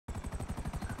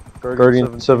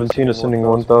Guardian 17 ascending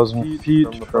 1,000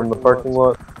 feet from the parking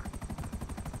lot.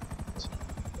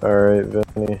 Alright,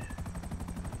 Vinny.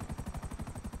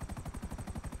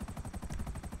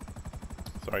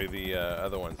 Sorry, the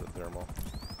other one's at thermal.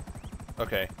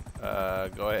 Okay,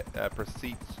 go ahead,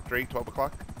 proceed straight, 12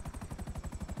 o'clock.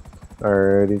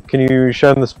 Alrighty. Can you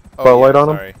shine the spotlight on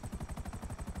him? Sorry.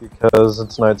 Because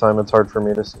it's nighttime, it's hard for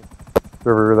me to see.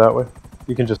 River that way.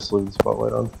 You can just leave the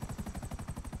spotlight on.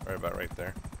 Right about right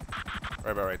there.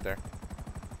 Right about right there.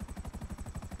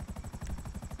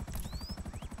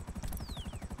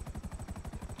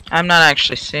 I'm not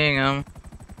actually seeing him.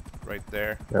 Right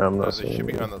there. Yeah, I'm not seeing They should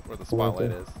be him. on where the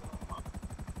spotlight is.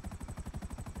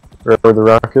 Right where the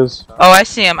rock is? Oh, I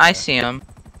see him. I see him.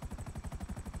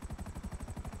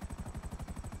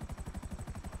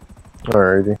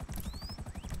 Alrighty.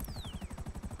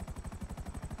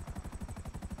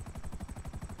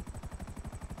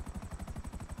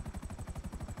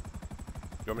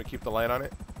 You want me to keep the light on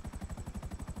it?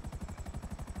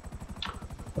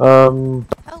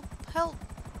 Help! Help!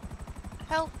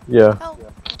 Help! Yeah. Help!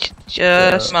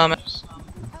 Just a moment.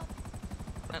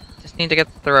 Just need to get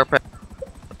the rope right.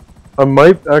 I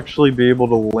might actually be able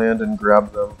to land and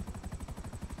grab them.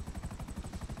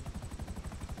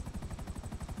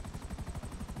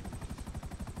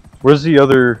 Where's the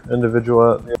other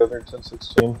individual at? The other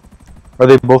 1016? Are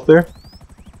they both there?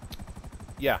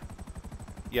 Yeah.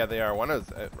 Yeah, they are. One is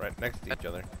right next to each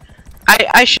other.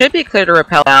 I should be clear to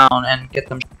rappel down and get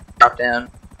them dropped in.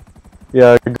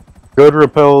 Yeah, go to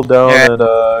rappel down and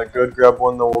go to grab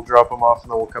one, then we'll drop them off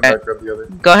and then we'll come back grab the other.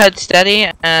 Go ahead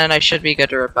steady, and I should be good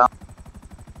to rappel.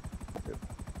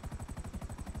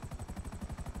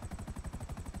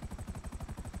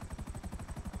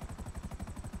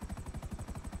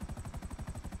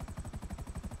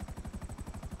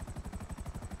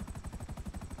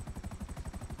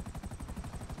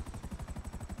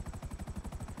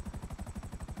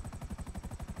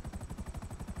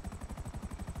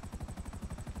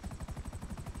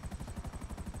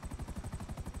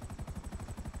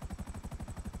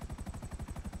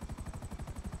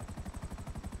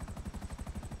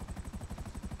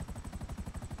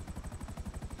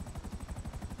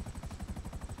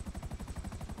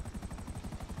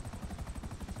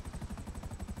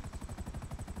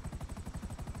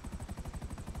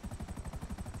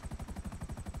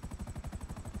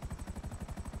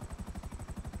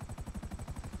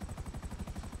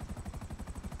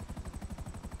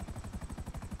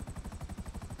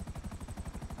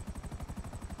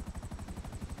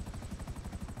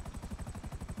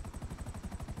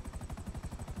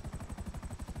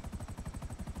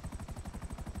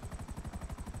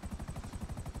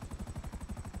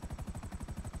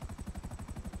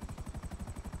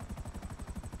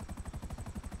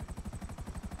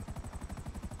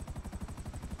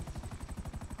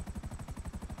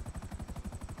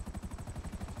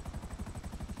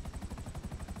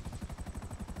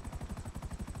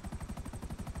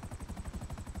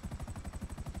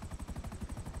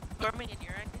 Storming in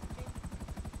your engine?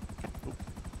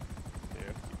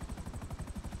 Yeah.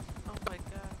 Oh my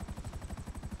god.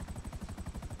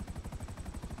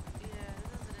 Yeah,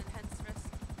 this is an intense risk.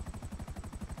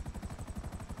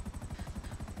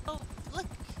 Oh, look!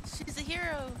 She's a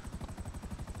hero!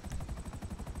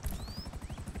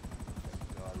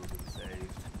 God, we'll be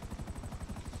saved.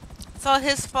 It's all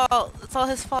his fault. It's all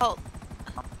his fault.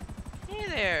 Hey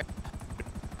there.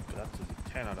 That's a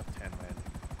 10 out of 10, man.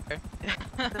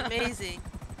 Amazing.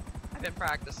 I've been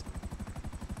practicing.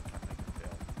 I think I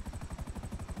failed.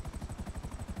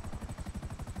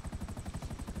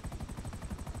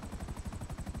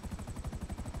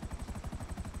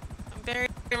 I'm very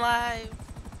alive.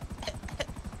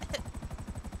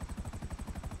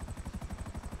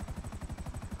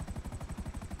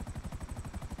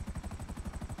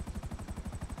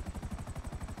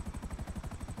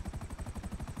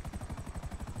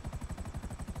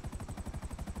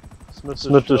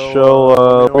 Smith to Shell,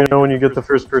 let me know when you get the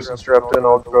first person strapped in,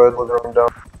 I'll go ahead and let them down.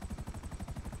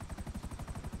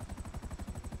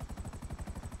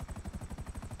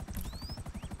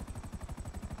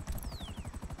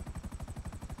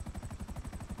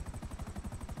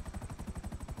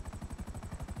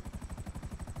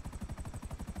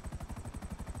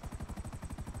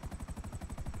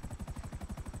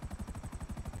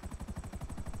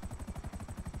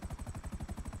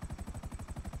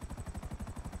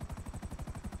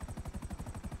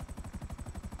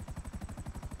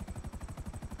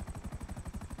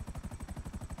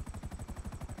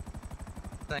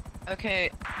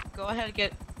 Okay, go ahead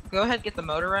get the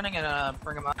motor running and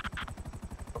bring him up.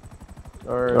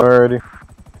 Alrighty.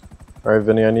 Alright,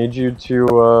 Vinny, I need you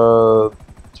to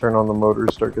turn on the motor,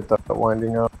 start get that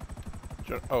winding up.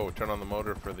 Turn on the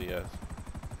motor for the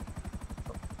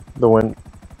The wind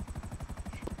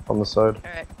on the side.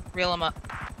 Alright, reel him up.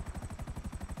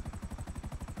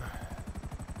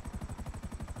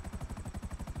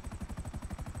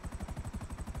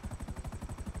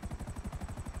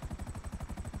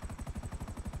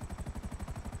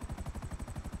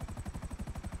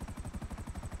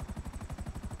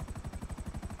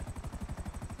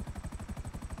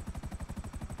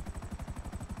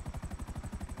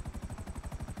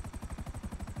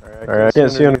 Alright, I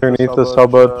can't see underneath this. How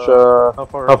much,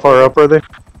 how far up are they?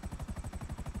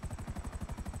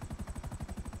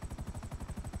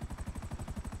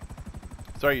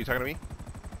 Sorry, you talking to me?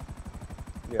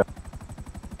 Yeah.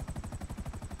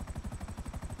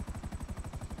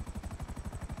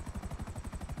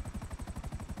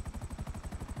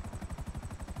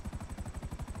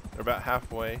 They're about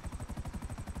halfway.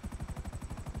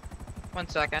 1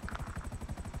 second.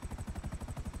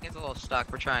 It's a little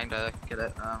stuck. We're trying to get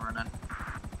it running.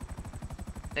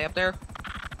 Stay up there.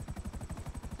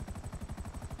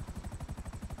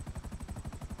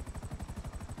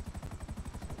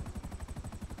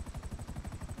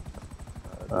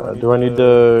 Do I need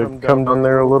to come down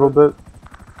there a little bit?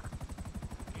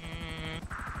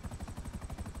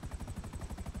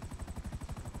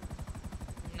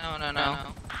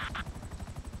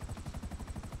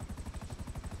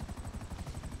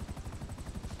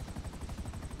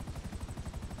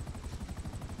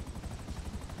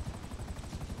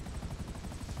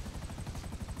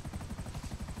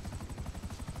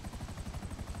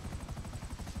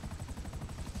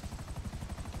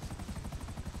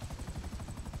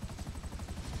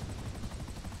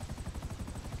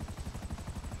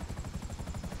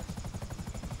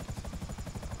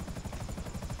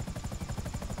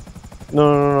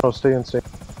 No. No, stay in, stay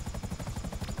in.